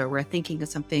imaginations or we're thinking of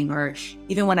something, or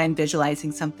even when I'm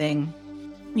visualizing something,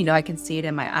 I can see it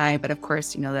in my eye, but of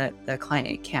course, that the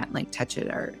client can't like touch it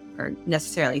or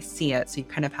necessarily see it. So you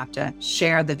kind of have to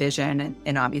share the vision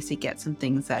and obviously get some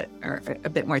things that are a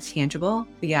bit more tangible.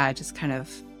 But yeah, just kind of,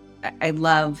 I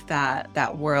love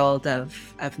that world of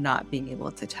not being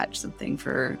able to touch something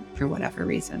for whatever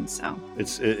reason. So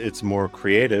it's more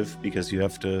creative because you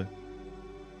have to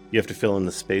fill in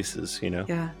the spaces,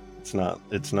 Yeah.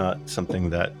 It's not something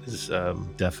that is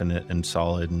definite and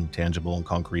solid and tangible and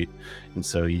concrete, and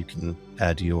so you can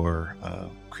add your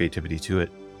creativity to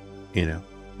it.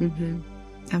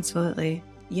 Absolutely.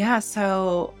 Yeah.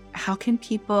 So how can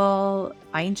people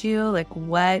find you? Like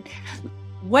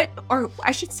or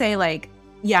I should say, like,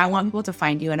 yeah, I want people to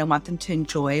find you and I want them to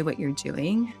enjoy what you're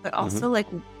doing, but also like,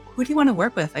 who do you want to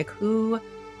work with? Like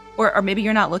or maybe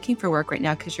you're not looking for work right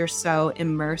now because you're so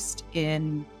immersed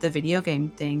in the video game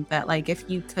thing, but like, if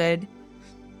you could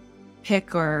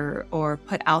pick or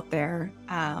put out there,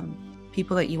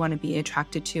 people that you want to be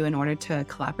attracted to in order to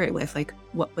collaborate with, like,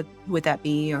 what would that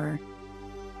be, or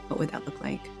what would that look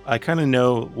like? I kind of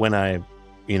know when it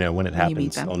When you meet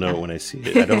happens. them, I'll know yeah. it when I see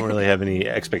it. I don't really have any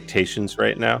expectations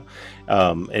right now.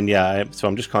 So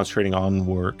I'm just concentrating on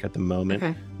work at the moment,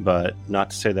 Okay. but not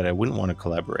to say that I wouldn't want to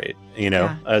collaborate,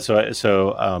 Yeah.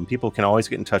 So people can always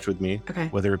get in touch with me, Okay.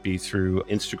 whether it be through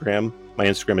Instagram. My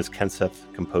Instagram is Kenseth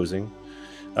Composing.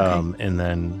 Okay. And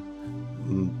then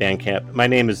Bandcamp. My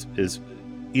name is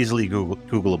easily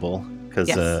Googleable because,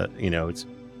 Yes.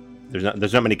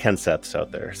 there's not many Kenseths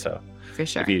out there. So For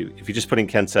sure. if you just put in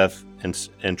Kenseth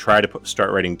and try to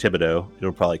start writing Thibideau,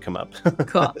 it'll probably come up.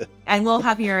 Cool. And we'll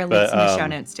have your links in the show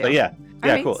notes too. But yeah, All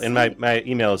right, cool. And sweet. my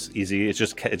email is easy. It's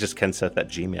just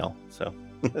Kenseth@gmail. So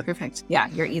Perfect. Yeah,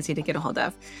 you're easy to get a hold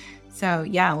of. So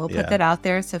yeah, we'll put Yeah. that out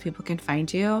there so people can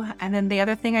find you. And then the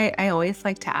other thing I always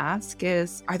like to ask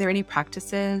is, are there any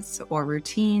practices or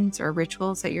routines or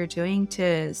rituals that you're doing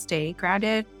to stay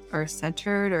grounded or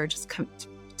centered, or just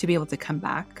to be able to come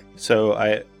back? So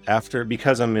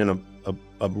because I'm in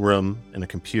a room and a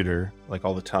computer like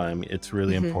all the time, it's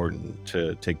really important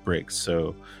to take breaks.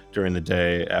 So during the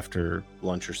day after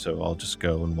lunch or so, I'll just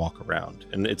go and walk around.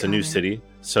 And it's a Got new it. city,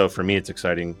 so for me it's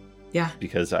exciting Yeah.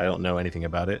 because I don't know anything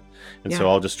about it. And Yeah. so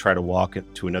I'll just try to walk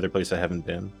to another place I haven't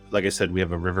been. Like I said, we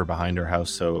have a river behind our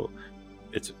house, so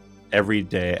it's every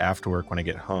day after work when I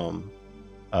get home,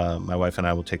 my wife and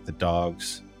I will take the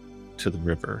dogs to the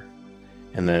river.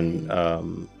 And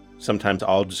then sometimes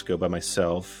I'll just go by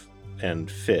myself and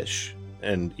fish.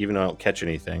 And even though I don't catch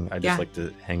anything, I just like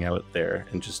to hang out there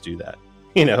and just do that,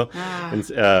 Ah. And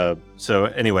so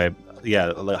anyway,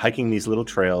 yeah, hiking these little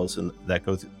trails and that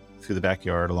go through the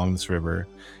backyard along this river,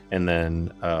 and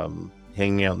then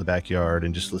hanging out in the backyard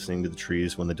and just listening to the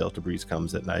trees when the Delta breeze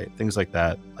comes at night, things like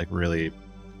that, like really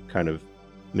kind of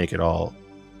make it all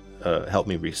help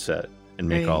me reset and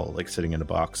make Right. all like sitting in a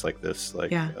box like this,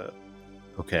 like, Yeah.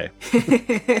 okay.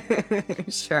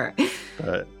 Sure.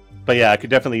 But yeah, I could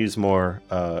definitely use more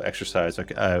exercise.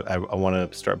 I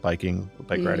want to start bike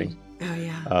riding. Oh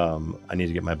yeah. I need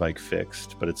to get my bike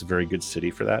fixed, but it's a very good city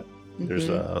for that. There's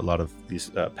Mhm. a lot of these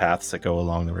paths that go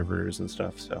along the rivers and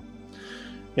stuff. So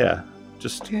yeah,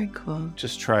 Very cool.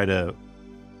 just try to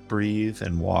breathe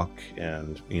and walk,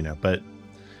 and but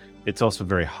it's also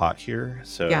very hot here.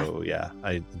 So yeah,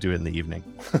 I do it in the evening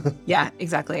Yeah,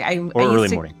 exactly. or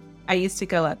early morning. I used to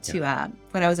go up to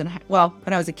when I was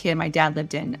when I was a kid, my dad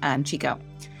lived in Chico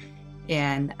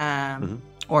and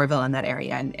Orville, in that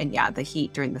area, and yeah, the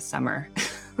heat during the summer.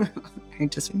 I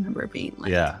just remember being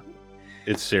like, Yeah,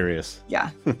 it's serious. yeah,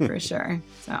 for sure.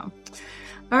 So,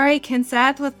 all right,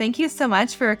 Kenseth. Well, thank you so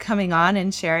much for coming on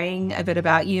and sharing a bit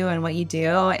about you and what you do,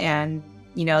 and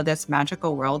this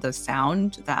magical world of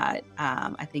sound that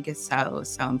I think is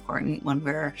so important when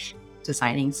we're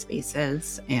designing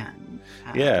spaces. And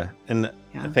and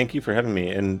thank you for having me.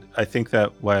 And I think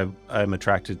that why I'm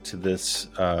attracted to this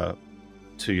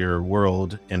to your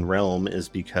world and realm is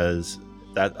because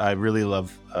that I really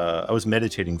love I was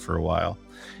meditating for a while,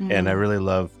 and I really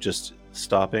love just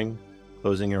stopping,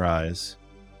 closing your eyes,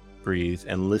 breathe,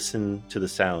 and listen to the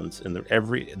sounds. And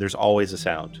there's always a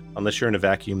sound. Unless you're in a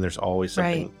vacuum, there's always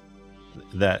something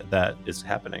that is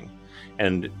happening.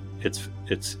 And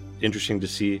it's interesting to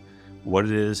see what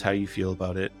it is, how you feel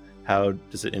about it, how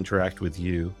does it interact with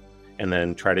you, and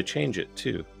then try to change it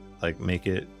too. Like make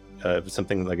it if it's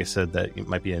something, like I said, that it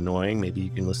might be annoying, maybe you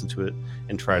can listen to it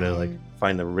and try to like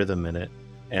find the rhythm in it,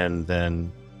 and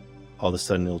then all of a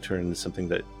sudden it'll turn into something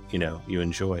that you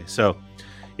enjoy. So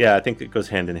yeah, I think it goes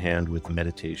hand in hand with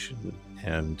meditation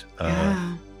and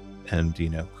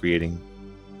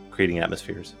creating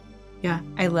atmospheres. Yeah,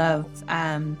 I love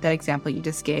that example you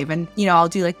just gave. And, I'll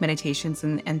do like meditations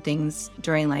and things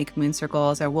during like moon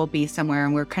circles, or we'll be somewhere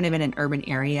and we're kind of in an urban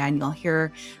area and you'll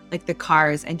hear like the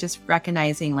cars, and just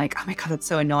recognizing like, oh my God, that's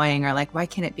so annoying, or like, why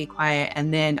can't it be quiet?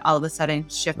 And then all of a sudden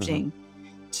shifting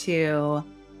to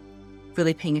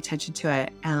really paying attention to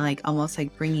it and like almost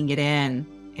like bringing it in.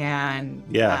 And,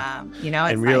 and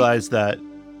it's realize that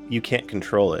you can't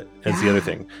control it. That's the other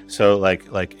thing. So like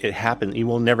it happened. You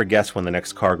will never guess when the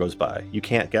next car goes by. You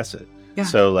can't guess it. Yeah.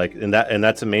 So like, and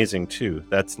that's amazing too.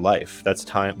 That's life. That's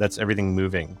time. That's everything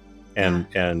moving.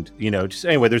 And you know, just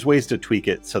anyway, there's ways to tweak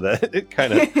it so that it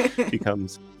kind of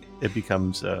becomes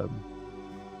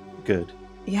good.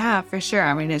 Yeah, for sure.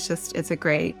 I mean, it's a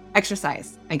great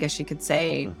exercise, I guess you could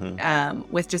say,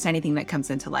 with just anything that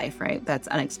comes into life, right? That's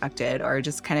unexpected or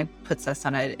just kind of puts us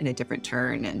in a different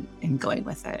turn and going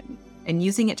with it and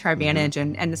using it to our advantage.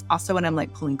 And it's also when I'm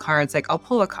like pulling cards, like I'll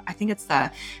pull I think it's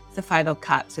the Five of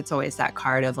Cups. It's always that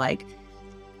card of like,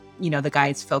 you know, the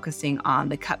guy's focusing on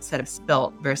the cups that have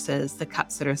spilt versus the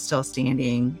cups that are still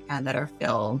standing and that are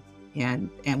filled. And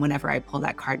whenever I pull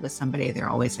that card with somebody, they're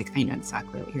always like, I know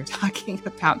exactly what you're talking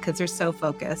about, because they're so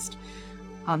focused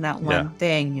on that one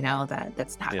thing, you know,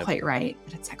 that's not quite right.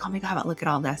 But it's like, oh my God, but look at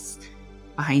all this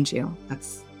behind you.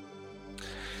 That's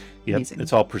amazing.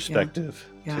 It's all perspective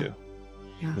too.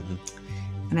 Yeah.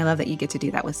 And I love that you get to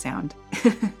do that with sound.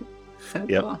 So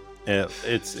cool.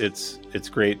 It's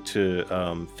great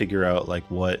to figure out like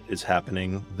what is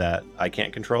happening that I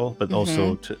can't control, but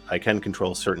also I can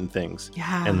control certain things.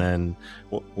 Yeah. And then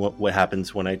what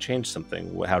happens when I change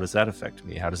something? How does that affect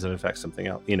me? How does it affect something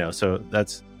else? You know, so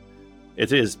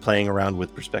it is playing around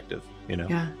with perspective. You know.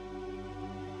 Yeah.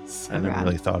 So I never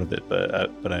really thought of it,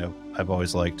 but I've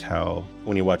always liked how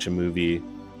when you watch a movie,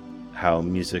 how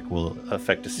music will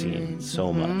affect a scene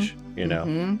so much. You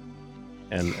know.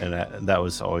 And that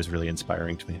was always really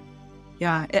inspiring to me.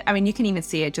 Yeah. I mean, you can even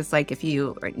see it just like if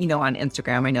you know, on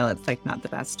Instagram, I know it's like not the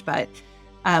best, but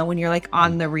when you're like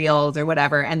on the reels or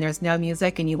whatever, and there's no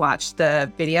music and you watch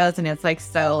the videos and it's like,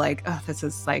 so like, oh, this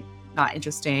is like not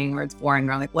interesting or it's boring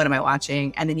or like, what am I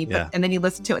watching? And then and then you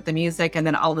listen to it with the music and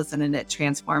then all of a sudden it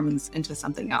transforms into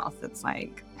something else. It's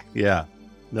like, no,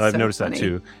 I've noticed that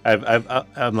too.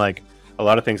 I'm like, a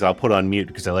lot of things I'll put on mute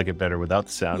because I like it better without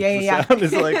the sound. The sound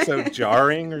is like so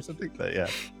jarring or something. But yeah,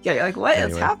 you're like, what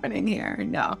is happening here?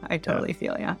 No, I totally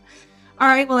feel you. All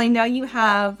right. Well, I know you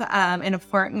have an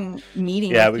important meeting.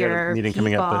 Yeah, with we got a meeting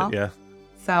coming up. But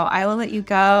So I will let you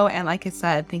go. And like I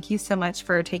said, thank you so much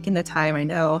for taking the time. I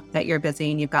know that you're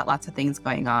busy and you've got lots of things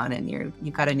going on, and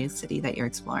you've got a new city that you're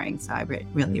exploring. So I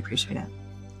really appreciate it.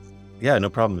 Yeah, no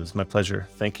problem. It was my pleasure.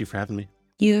 Thank you for having me.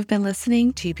 You have been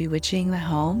listening to Bewitching the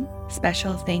Home.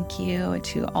 Special thank you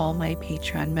to all my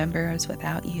Patreon members.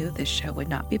 Without you, this show would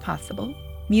not be possible.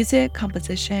 Music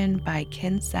composition by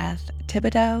Kenseth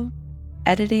Thibideau,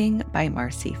 editing by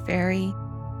Marcy Ferry,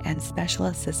 and special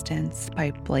assistance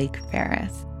by Blake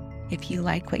Ferris. If you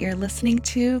like what you're listening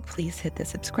to, please hit the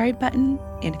subscribe button.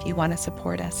 And if you want to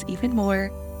support us even more,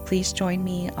 please join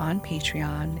me on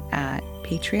Patreon at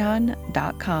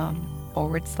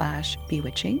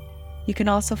patreon.com/bewitching. You can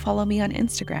also follow me on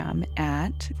Instagram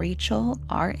at Rachel,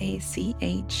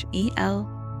 RACHEL,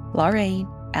 Lorraine,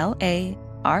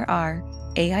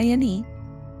 LARRAINE,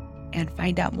 and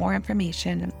find out more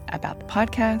information about the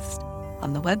podcast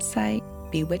on the website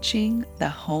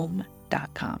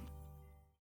bewitchingthehome.com.